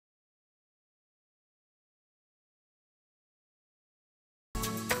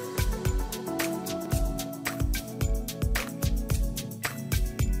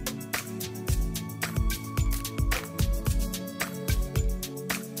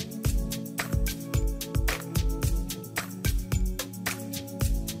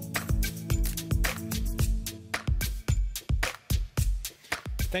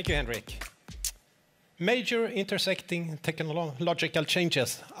Thank you, Henrik. Major intersecting technological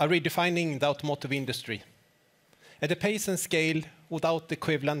changes are redefining the automotive industry at a pace and scale without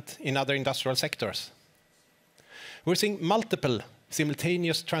equivalent in other industrial sectors. We're seeing multiple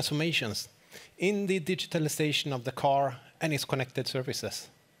simultaneous transformations in the digitalization of the car and its connected services,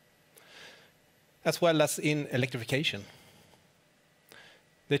 as well as in electrification.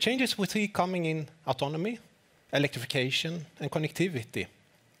 The changes we see coming in autonomy, electrification, and connectivity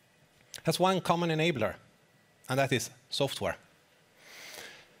has one common enabler, and that is software.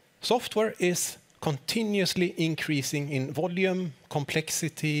 Software is continuously increasing in volume,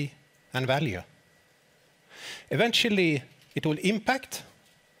 complexity, and value. Eventually, it will impact,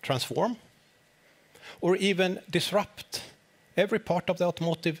 transform, or even disrupt every part of the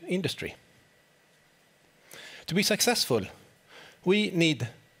automotive industry. To be successful, we need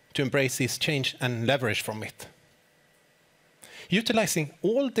to embrace this change and leverage from it, utilizing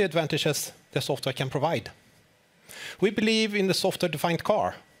all the advantages the software can provide. We believe in the software-defined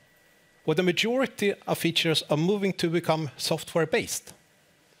car, where the majority of features are moving to become software-based.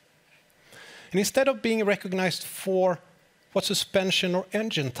 And instead of being recognized for what suspension or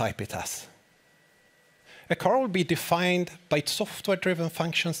engine type it has, a car will be defined by its software-driven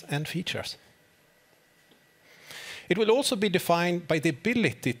functions and features. It will also be defined by the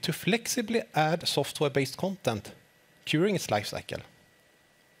ability to flexibly add software-based content during its life cycle,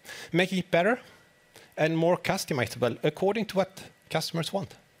 making it better and more customizable according to what customers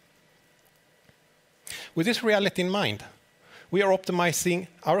want. With this reality in mind, we are optimizing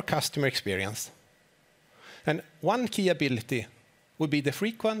our customer experience. And one key ability will be the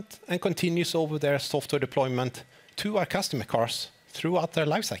frequent and continuous over-the-air software deployment to our customer cars throughout their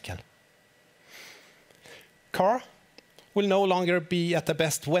life cycle. Car will no longer be at the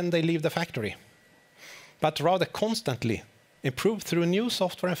best when they leave the factory, but rather constantly improved through new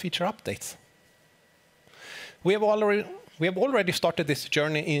software and feature updates. We have already started this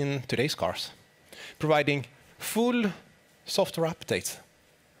journey in today's cars, providing full software updates.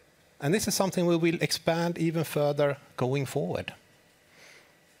 And this is something we will expand even further going forward.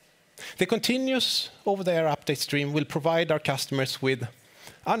 The continuous over-the-air update stream will provide our customers with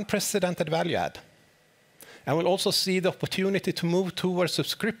unprecedented value add. And we'll also see the opportunity to move towards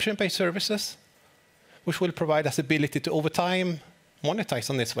subscription-based services, which will provide us ability to, over time, monetize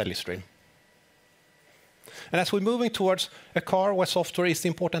on this value stream. And as we're moving towards a car where software is the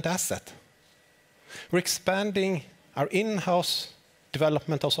important asset, we're expanding our in-house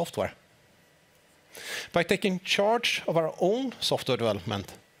development of software. By taking charge of our own software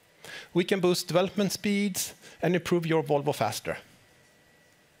development, we can boost development speeds and improve your Volvo faster.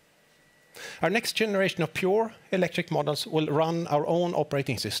 Our next generation of pure electric models will run our own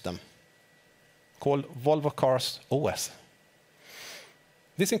operating system, called Volvo Cars Os.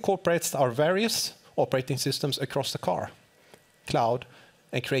 This incorporates our various operating systems across the car, cloud,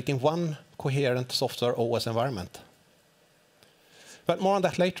 and creating one coherent software OS environment. But more on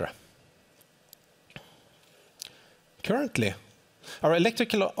that later. Currently, our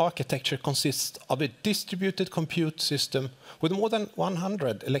electrical architecture consists of a distributed compute system with more than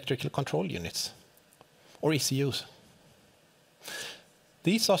 100 electrical control units, or ECUs.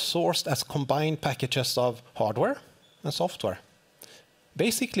 These are sourced as combined packages of hardware and software.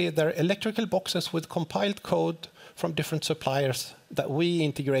 Basically, they're electrical boxes with compiled code from different suppliers that we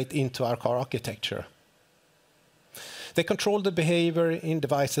integrate into our car architecture. They control the behavior in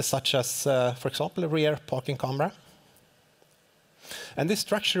devices such as, for example, a rear parking camera. And this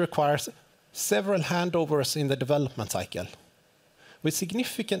structure requires several handovers in the development cycle, with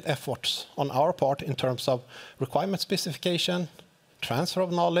significant efforts on our part in terms of requirement specification, transfer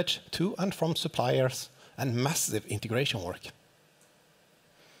of knowledge to and from suppliers, and massive integration work.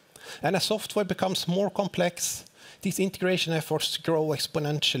 And as software becomes more complex, these integration efforts grow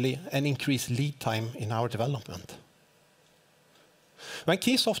exponentially and increase lead time in our development. When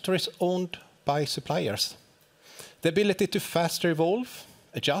key software is owned by suppliers, the ability to faster evolve,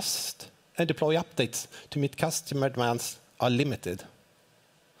 adjust, and deploy updates to meet customer demands are limited.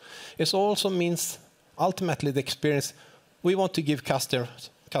 It also means ultimately the experience we want to give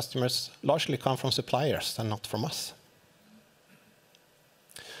customers largely come from suppliers and not from us.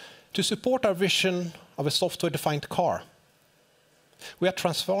 To support our vision of a software-defined car, we are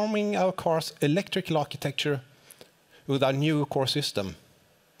transforming our car's electrical architecture with our new core system,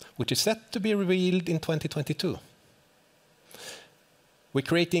 which is set to be revealed in 2022. We're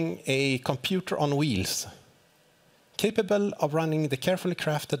creating a computer on wheels, capable of running the carefully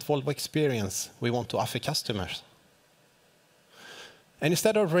crafted Volvo experience we want to offer customers. And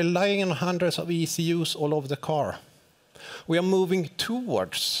instead of relying on hundreds of ECUs all over the car, We are moving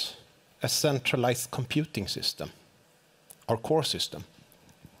towards a centralized computing system, our core system.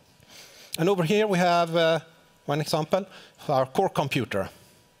 And over here we have one example of our core computer.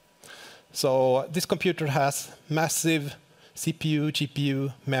 So this computer has massive CPU,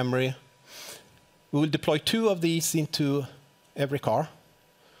 GPU, memory. We will deploy 2 of these into every car.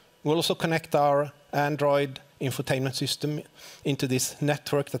 We'll also connect our Android infotainment system into this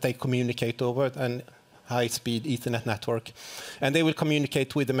network that they communicate over, an high-speed Ethernet network. And they will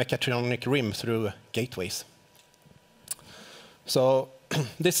communicate with the mechatronic rim through gateways. So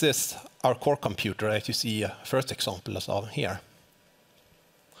this is our core computer, as you see first example of here.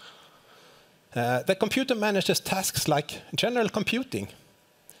 The computer manages tasks like general computing,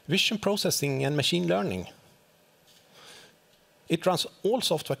 vision processing, and machine learning. It runs all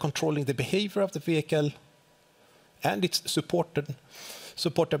software controlling the behavior of the vehicle, and it's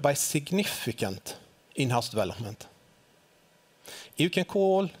supported by significant in-house development. You can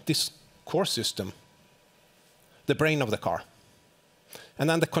call this core system the brain of the car. And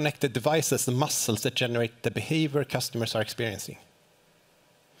then the connected devices, the muscles that generate the behavior customers are experiencing.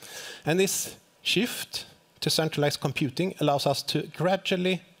 And this shift to centralized computing allows us to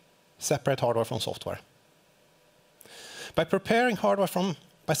gradually separate hardware from software. By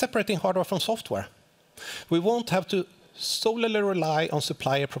separating hardware from software, we won't have to solely rely on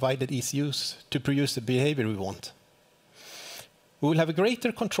supplier-provided ECUs to produce the behavior we want. We will have a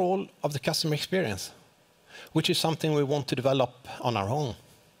greater control of the customer experience, which is something we want to develop on our own.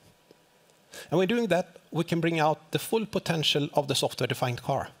 And by doing that, we can bring out the full potential of the software-defined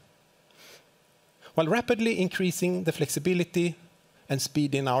car, while rapidly increasing the flexibility and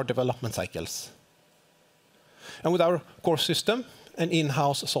speed in our development cycles. And with our core system and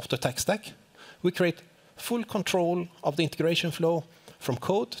in-house software tech stack, we create full control of the integration flow from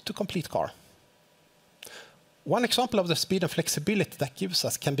code to complete car. One example of the speed and flexibility that gives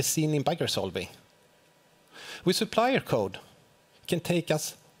us can be seen in bug resolving. With supplier code, it can take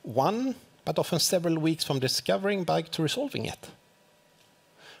us 1, but often several weeks from discovering bug to resolving it.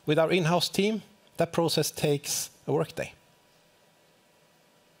 With our in-house team, that process takes a workday.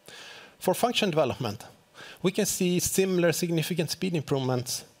 For function development, we can see similar significant speed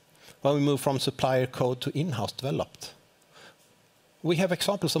improvements when we move from supplier code to in-house developed. We have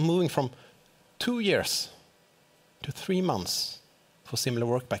examples of moving from 2 years to 3 months for similar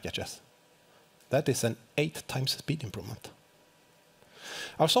work packages. That is an 8 times speed improvement.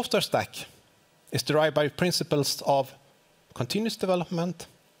 Our software stack is derived by principles of continuous development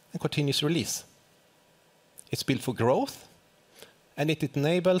and continuous release. It's built for growth, and it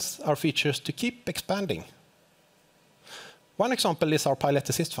enables our features to keep expanding. One example is our pilot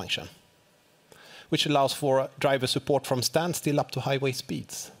assist function, which allows for driver support from standstill up to highway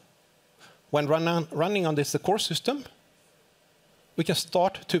speeds. When running on this core system, we can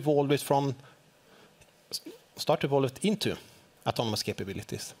start to evolve it into autonomous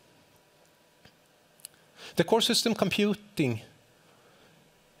capabilities. The core system computing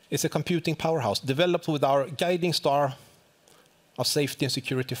is a computing powerhouse developed with our guiding star of safety and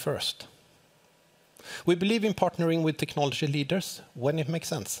security first. We believe in partnering with technology leaders when it makes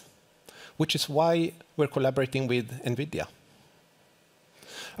sense, which is why we're collaborating with NVIDIA.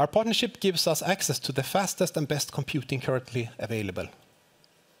 Our partnership gives us access to the fastest and best computing currently available.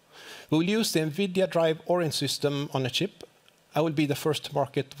 We will use the NVIDIA Drive Orin system on a chip. I will be the first to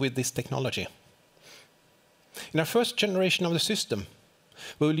market with this technology. In our first generation of the system,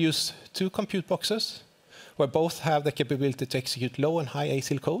 we will use 2 compute boxes, where both have the capability to execute low and high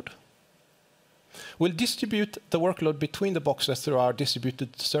ASIL code. We'll distribute the workload between the boxes through our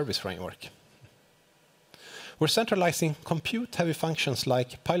distributed service framework. We're centralizing compute-heavy functions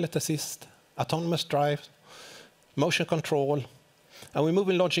like pilot assist, autonomous drive, motion control, and we're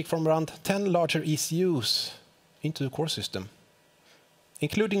moving logic from around 10 larger ECUs into the core system,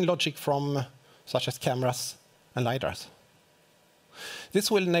 including logic from such as cameras and LiDARs. This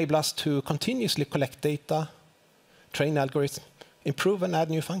will enable us to continuously collect data, train algorithms, improve and add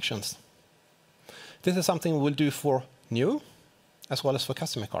new functions. This is something we will do for new as well as for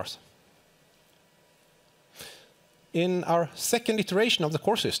customer cars. In our second iteration of the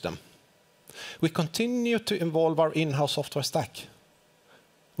core system, we continue to evolve our in-house software stack.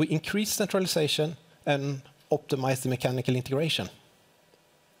 We increase centralization and optimize the mechanical integration.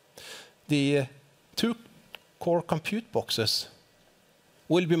 The 2 core compute boxes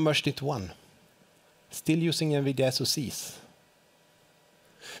will be merged into one, still using NVIDIA SoCs.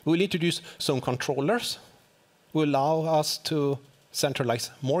 We will introduce some controllers, will allow us to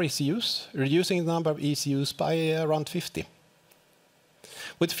centralize more ECUs, reducing the number of ECUs by around 50.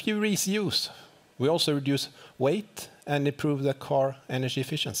 With fewer ECUs, we also reduce weight and improve the car energy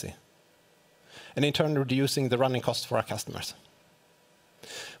efficiency, and in turn reducing the running costs for our customers.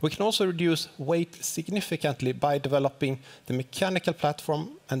 We can also reduce weight significantly by developing the mechanical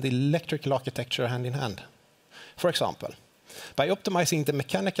platform and the electrical architecture hand in hand. For example, by optimizing the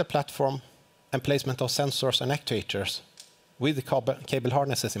mechanical platform and placement of sensors and actuators with the cable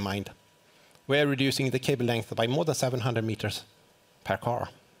harnesses in mind, we are reducing the cable length by more than 700 meters per car.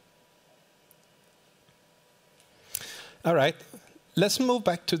 All right, let's move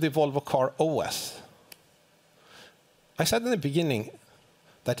back to the Volvo Car Os. I said in the beginning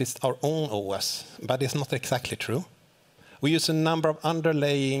that it's our own OS, but it's not exactly true. We use a number of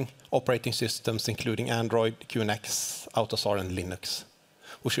underlying operating systems, including Android, QNX, AutoSAR, and Linux,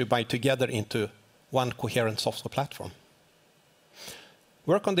 which we bind together into one coherent software platform.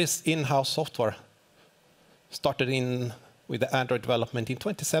 Work on this in-house software started with the Android development in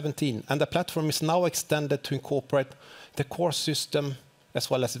 2017, and the platform is now extended to incorporate the core system as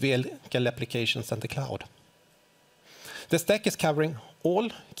well as vehicle applications and the cloud. The stack is covering all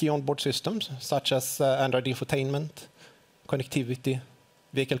key onboard systems, such as Android infotainment, connectivity,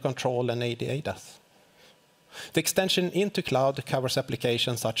 vehicle control, and ADAS. The extension into cloud covers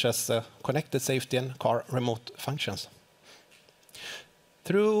applications such as connected safety and car remote functions.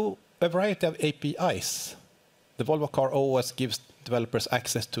 Through a variety of APIs, the Volvo Car Os gives developers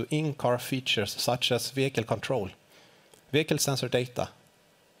access to in-car features such as vehicle control, vehicle sensor data,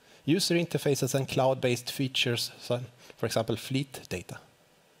 user interfaces, and cloud-based features, for example, fleet data.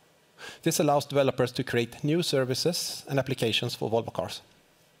 This allows developers to create new services and applications for Volvo cars.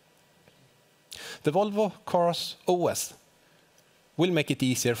 The Volvo Cars Os will make it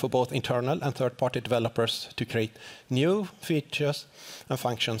easier for both internal and third-party developers to create new features and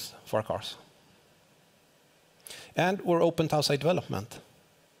functions for our cars. And we're open to outside development.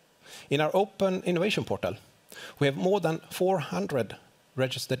 In our open innovation portal, we have more than 400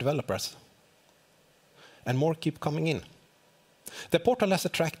 registered developers, and more keep coming in. The portal has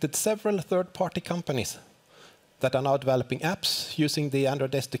attracted several third-party companies that are now developing apps using the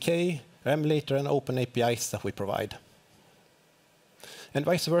Android SDK, emulator, and open APIs that we provide. And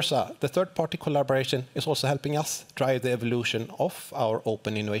vice versa, the third-party collaboration is also helping us drive the evolution of our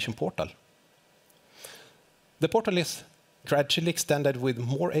open innovation portal. The portal is gradually extended with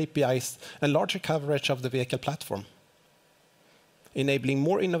more APIs and larger coverage of the vehicle platform, enabling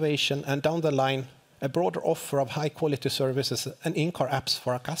more innovation and, down the line, a broader offer of high-quality services and in-car apps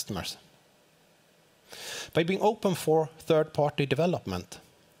for our customers. By being open for third-party development,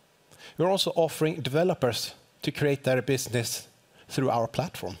 we're also offering developers to create their business through our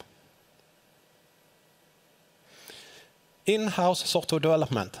platform. In-house software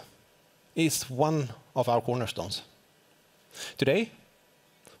development is one of our cornerstones. Today,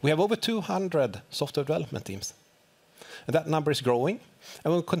 we have over 200 software development teams. And that number is growing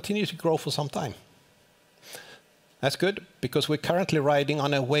and will continue to grow for some time. That's good, because we're currently riding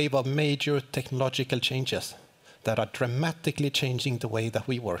on a wave of major technological changes that are dramatically changing the way that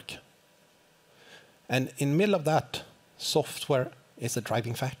we work. And in the middle of that, software is a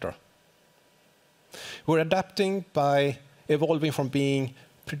driving factor. We're adapting by evolving from being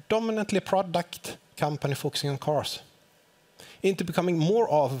predominantly a product company focusing on cars into becoming more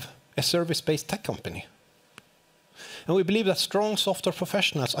of a service-based tech company. And we believe that strong software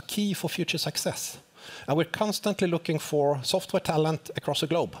professionals are key for future success. And we're constantly looking for software talent across the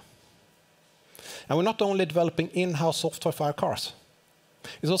globe. And we're not only developing in-house software for our cars.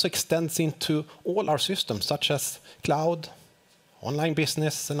 It also extends into all our systems, such as cloud, online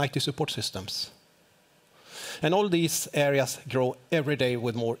business, and IT support systems. And all these areas grow every day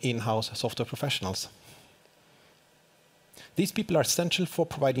with more in-house software professionals. These people are essential for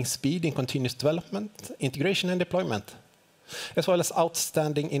providing speed in continuous development, integration, and deployment, as well as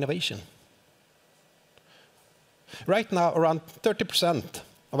outstanding innovation. Right now, around 30%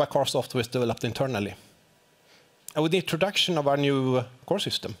 of our car software is developed internally. And with the introduction of our new core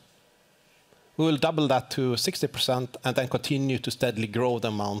system, we will double that to 60% and then continue to steadily grow the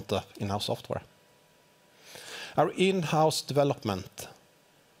amount of in-house software. Our in-house development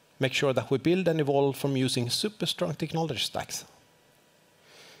makes sure that we build and evolve from using super strong technology stacks.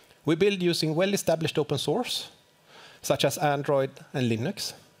 We build using well-established open source, such as Android and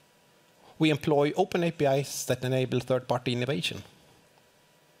Linux. We employ open APIs that enable third-party innovation.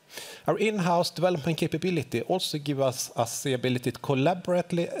 Our in-house development capability also gives us the ability to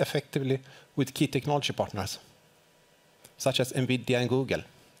collaborate effectively with key technology partners, such as NVIDIA and Google.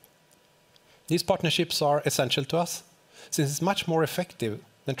 These partnerships are essential to us, since it's much more effective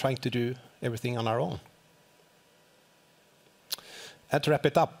than trying to do everything on our own. And to wrap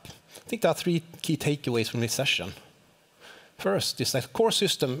it up, I think there are 3 key takeaways from this session. First is that the core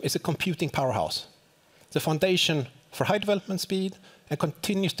system is a computing powerhouse, the foundation for high development speed and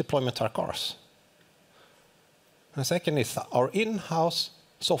continuous deployment to our cars. And second is that our in-house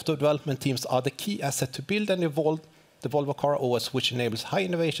software development teams are the key asset to build and evolve the Volvo Car Os, which enables high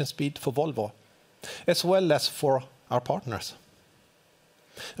innovation speed for Volvo, as well as for our partners.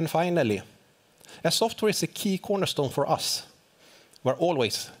 And finally, as software is a key cornerstone for us, we're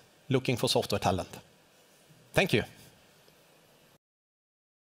always looking for software talent. Thank you.